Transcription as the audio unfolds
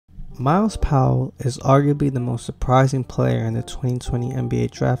Myles Powell is arguably the most surprising player in the 2020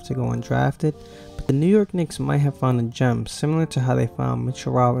 NBA draft to go undrafted, but the New York Knicks might have found a gem similar to how they found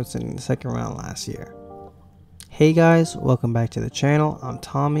Mitchell Robinson in the second round last year. Hey guys, welcome back to the channel. I'm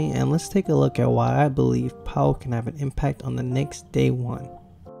Tommy, and let's take a look at why I believe Powell can have an impact on the Knicks day one.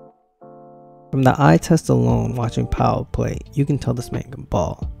 From the eye test alone, watching Powell play, you can tell this man can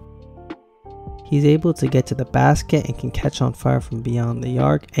ball. He's able to get to the basket and can catch on fire from beyond the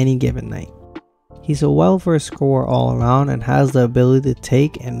arc any given night. He's a well-versed scorer all around and has the ability to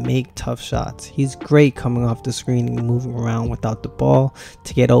take and make tough shots. He's great coming off the screen and moving around without the ball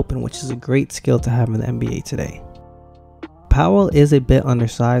to get open, which is a great skill to have in the NBA today. Powell is a bit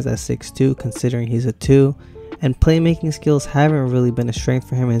undersized at 6'2", considering he's a 2, and playmaking skills haven't really been a strength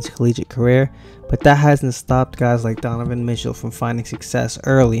for him in his collegiate career, but that hasn't stopped guys like Donovan Mitchell from finding success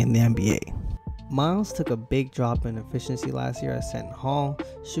early in the NBA. Myles took a big drop in efficiency last year at Seton Hall,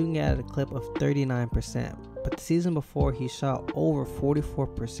 shooting at a clip of 39%, but the season before he shot over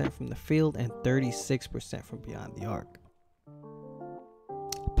 44% from the field and 36% from beyond the arc.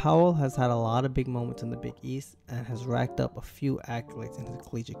 Powell has had a lot of big moments in the Big East and has racked up a few accolades in his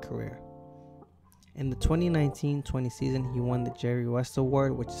collegiate career. In the 2019-20 season, he won the Jerry West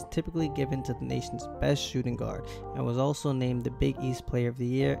Award, which is typically given to the nation's best shooting guard, and was also named the Big East Player of the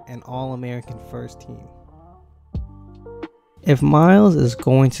Year and All-American First Team. If Myles is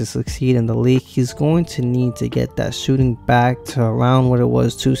going to succeed in the league, he's going to need to get that shooting back to around what it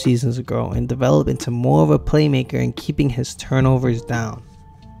was 2 seasons ago and develop into more of a playmaker and keeping his turnovers down.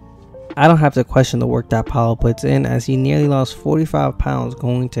 I don't have to question the work that Powell puts in, as he nearly lost 45 pounds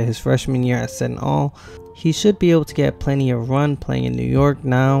going to his freshman year at Seton Hall. He should be able to get plenty of run playing in New York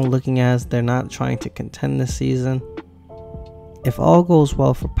now, looking as they're not trying to contend this season. If all goes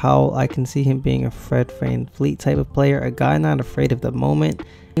well for Powell, I can see him being a Fred VanVleet type of player, a guy not afraid of the moment.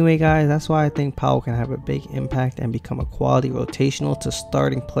 Anyway guys, that's why I think Powell can have a big impact and become a quality rotational to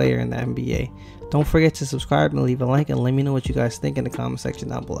starting player in the NBA. Don't forget to subscribe and leave a like, and let me know what you guys think in the comment section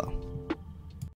down below.